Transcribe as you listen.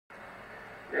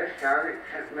this sergeant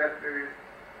sent me up there.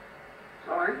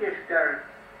 Oh, he just got a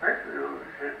person on the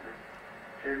sent me.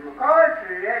 Said, McCard,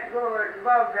 said, you had to go at the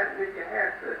Bob's have to get your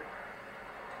hair cut.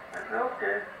 I said,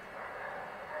 okay.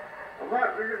 I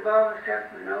went to the Bob's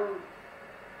afternoon,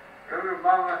 told the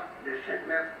Bob they sent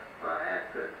me up for a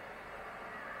haircut.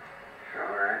 It's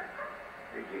all right.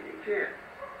 They get the chair.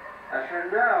 I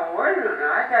said, no, wait a minute,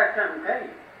 now, I got something to tell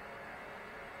you.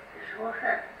 He said, what's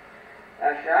that?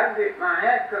 I said, I get my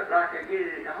hair cut like I get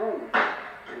it at home,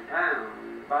 in town,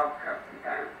 in the barber shop in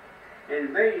town,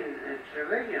 in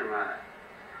civilian life.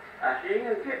 I said, you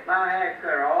can get my hair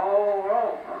cut all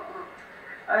off.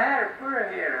 I had a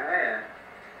pretty head of hair.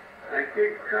 I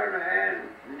could cut a hair,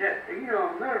 and just, you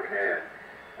know, military,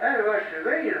 that was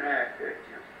civilian haircut.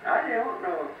 I didn't want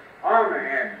no army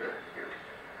haircut.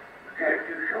 Cut it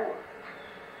too short.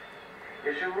 He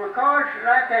said, well, McCard said,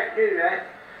 I can't do that.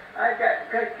 I got to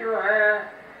cut your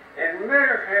hair in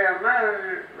military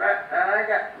manner, right, I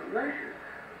got permission.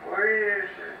 Well,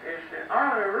 it's the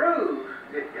army rules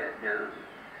to get that done.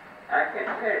 I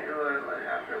can't cut it the way.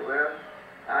 I said, well,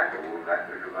 I can go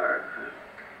back to the barracks.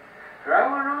 So I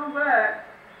went on back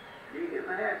to get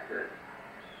my hair cut.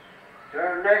 So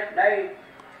the next day,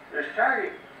 the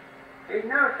sergeant, he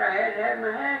noticed I had to have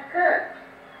my hair cut.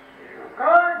 He said,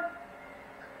 McCard,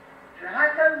 so how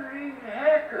come you need your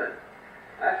hair cut?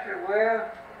 I said, well,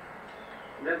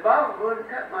 the barber wouldn't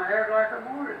cut my hair like I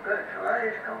wanted it cut, so I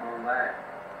just come on back.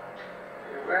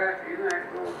 He said, well, you have to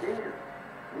go again.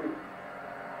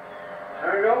 So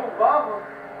the old barber,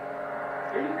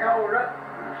 he called up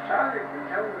the sergeant and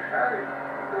told the sergeant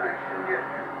he's going to get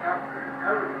to talk to the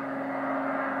colonel.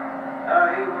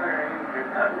 He was the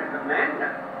company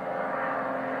commander.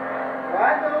 So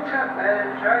I goes up there and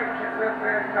the sergeant sitting up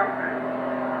there talking to him.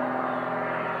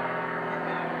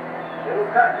 So the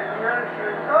company commander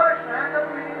said, of course, how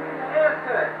come you didn't get a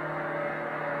haircut?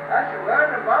 I said, well,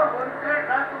 the barber wouldn't cut it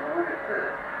like I wanted it cut.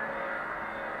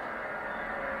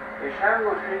 He said, I'm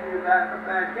going to send you back a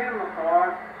bad chemical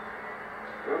card.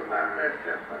 Go find that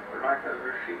stuff up for like a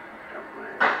receipt or something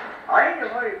like that. I didn't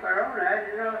know what he put on there. I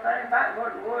didn't know anything about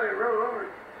what the boy wrote over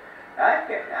it. I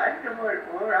didn't know what it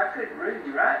was. I couldn't read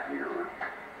and write, you know.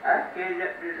 I carried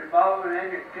up to the ball and then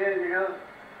it turned it up.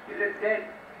 He looked at it.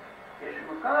 He said,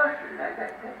 McCard, I got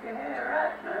to cut your hair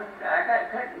right now. I got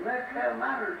to cut the military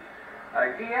minor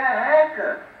a GI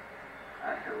haircut.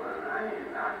 I said, well,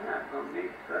 I'm not going to get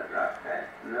cut like that.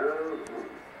 No.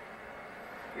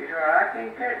 He said, I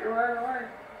can't cut it no other way.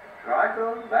 So I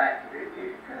go back and get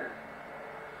it cut.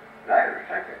 That was the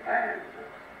second time.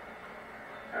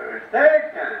 That was the third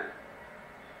time.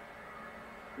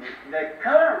 The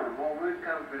colonel, when we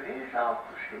come to his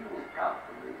office, he will talk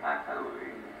to me. I come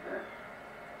in and cut.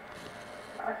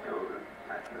 I told him,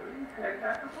 you cut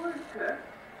like a wood cut.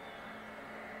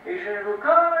 He said,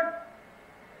 McCard,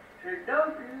 said,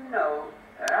 don't you know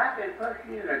that I can put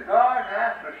you in the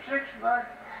guardhouse for 6 months,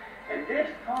 and this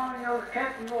upon your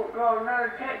check you won't draw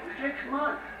another check for 6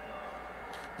 months?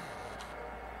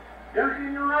 Don't you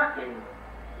know I can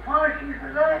punish you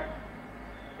for that?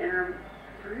 And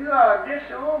if you are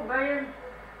disobeying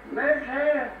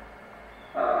military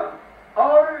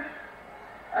orders,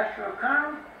 I said,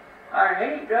 Colonel, I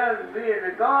hate to be in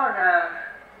the guardhouse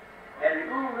and to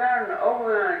go down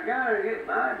over in the gun and get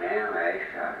my damn ass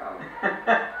shot off.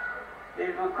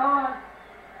 It's McCard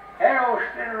had old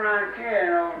spin around chair,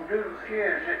 an old doodle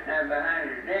chair sitting there behind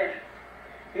his desk.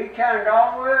 He turned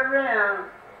all the way around.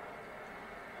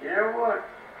 You know what?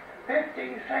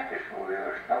 15 seconds before he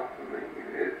ever spoke to me,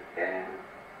 he looked down,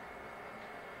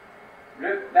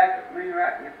 looked back at me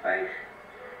right in the face.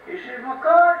 He said,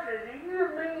 McCard, do you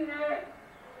mean that?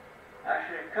 I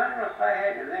said, Colonel, if I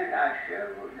had a minute, I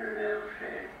sure would have never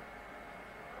said.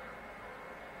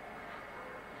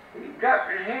 He dropped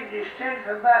his head and stood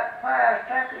for about 5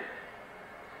 seconds.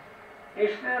 He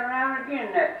spun around again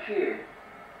in that chair.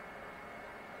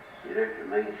 He looked at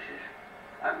me and says,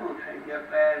 I'm going to take you up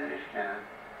there this time.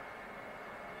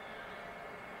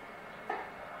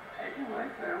 I didn't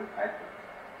wait for him, paper.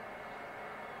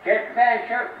 Get the bad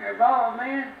shirt to your ball,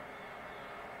 man.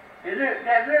 He looked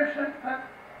at little son.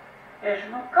 It's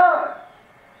McCard.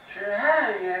 Said,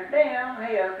 how in your damn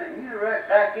hell can you write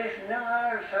like this and no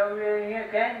other so you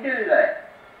can't do that?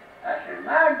 I said,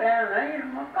 my damn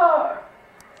name's McCard.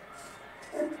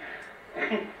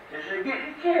 He said, get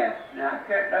the chair. Now I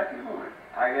cut like you want.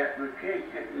 I got my kid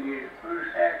cut me the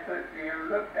first haircut you ever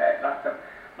looked at,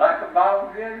 like a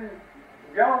ball getting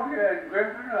Georgia and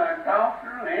Griffin or Thompson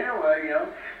or anyway, you know.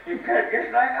 He cut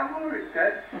just like I wanted it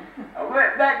cut. I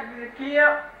went back to the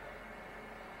camp.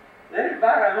 There's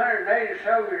about 180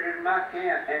 soldiers in my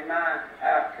camp, in my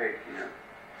outfit, you know.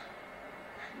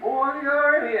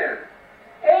 of him.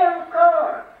 Ed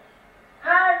Mccard.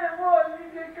 How in the world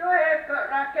you get your hair cut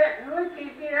like that and we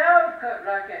can't get ours cut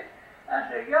like that? I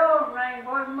said, your name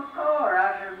was McCard. I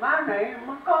said, my name's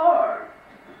McCard.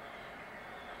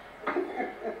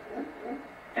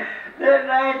 They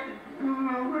laughed and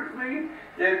boo-hooed at me.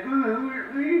 They boo-hooed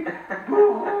at me.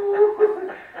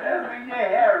 Boo-hoo. I mean, they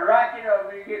had a racket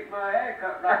on me to get my hair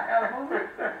cut like I'm over,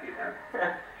 you know.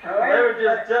 So they were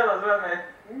just jealous, weren't they?